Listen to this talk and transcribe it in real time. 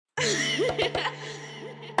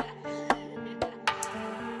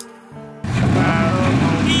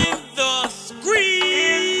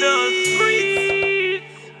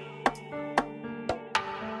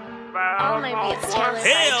Oh, maybe it's Taylor.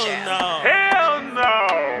 Hell no. Hell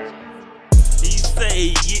no. He say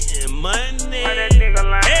he getting money. Why that nigga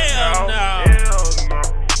lying? Hell no. Hell no.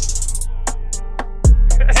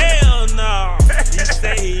 Hell no. He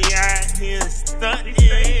say he out here stunting.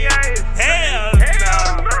 Hell no.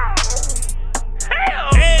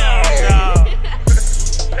 Hell no.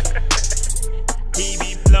 He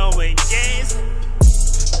be blowing gas.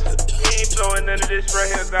 He ain't blowing none of this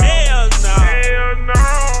right here, dog. Hell no. Hell no.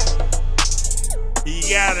 He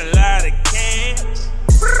got a lot of cash.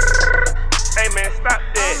 Hey man, stop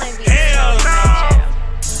that. Oh, maybe Hell it's no. Taylor.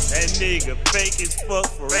 That nigga fake as fuck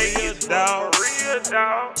for real, dog. For real,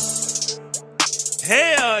 dog.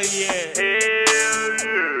 Hell yeah. Hell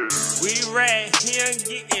yeah. We right here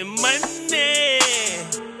getting money.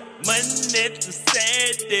 Money to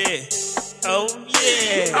Saturday. Oh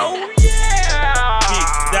yeah. Oh yeah. Big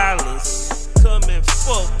dollars. Come and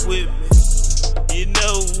fuck with me. You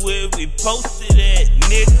know where we posted at,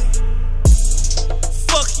 nigga.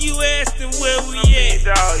 Fuck you asking where we at.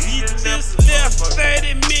 Dog, You just left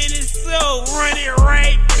 30 minutes, so run it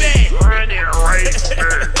right back. Run it right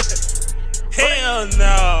back. Hell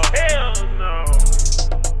no. Hell no.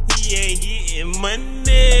 He ain't getting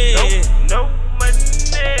money. No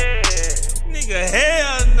money. Nigga,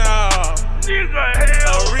 hell no. Nigga,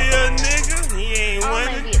 hell A real nigga, he ain't Oh, one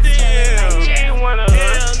maybe of it's Taylor. them. He ain't one of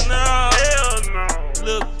Hell us. no. Hell no.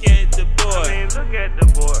 Look at the boy. I mean, look at the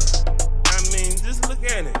boy. Just look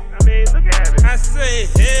at it. I mean, look at it. I say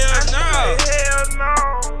hell no. Hell no.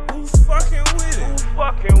 Who fucking with Who it?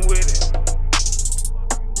 fucking with it?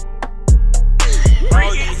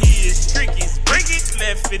 All you hear is crickets, crickets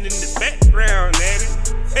laughing in the background at it.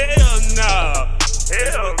 Hell no. That's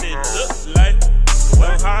Hell what they no. look like.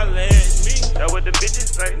 Don't holler at me. That's what the bitches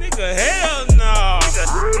say. Nigga, hell no. Nigga,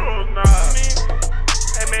 hell no.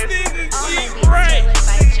 Hey man, Nigga, Oh, get maybe it's right. Taylor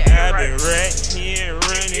by Joe. I've been right here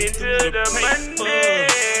running Into through the the paper,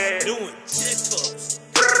 money. doing checkups,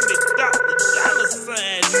 $30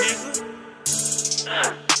 sign, nigga.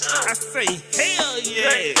 I say hell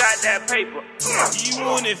yeah. got that paper. You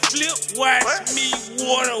wanna flip? Watch me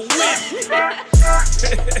water whip.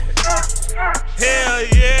 Hell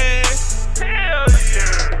yeah. Hell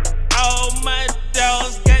yeah. All my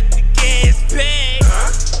dogs got the gas pack.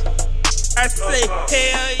 I say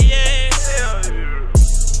hell yeah. Hell yeah.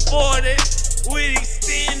 40 with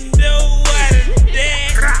extendo out of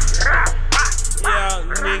that. Y'all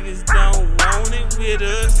niggas don't want it with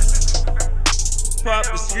us. Pop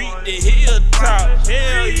the street, the hilltop.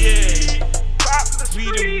 Hell yeah. Pop the We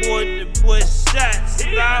the street. boy shot.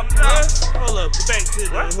 Stop us. Hold up, back to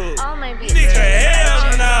the hook. Oh, maybe it's Nigga, Taylor. hell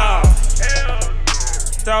no. Hell no.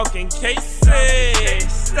 Talking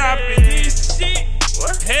cases. Stopping this shit.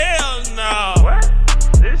 What? Hell no. What?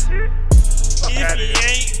 This shit? If you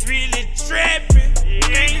ain't really trapping, you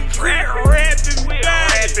ain't quit rapping We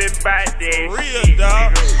about it. rapping about that For real, shit,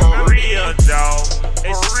 dog. nigga. For real, dog.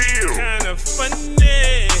 That For shit real. kinda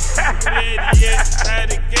funny. Better yet, how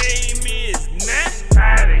the game is not.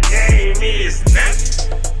 How the game is not.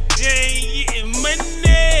 You ain't getting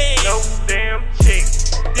money. No damn chick.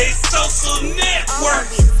 They social Oh, network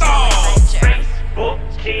maybe it's Taylor by stars. Joe. Facebook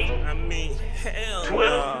King. I mean, hell Twitter.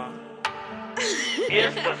 no.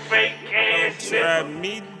 It's the fake ass Don't try nigga.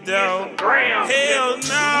 me though. Instagram. Hell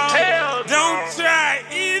no. Hell no. Don't try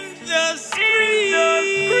in the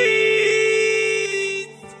streets.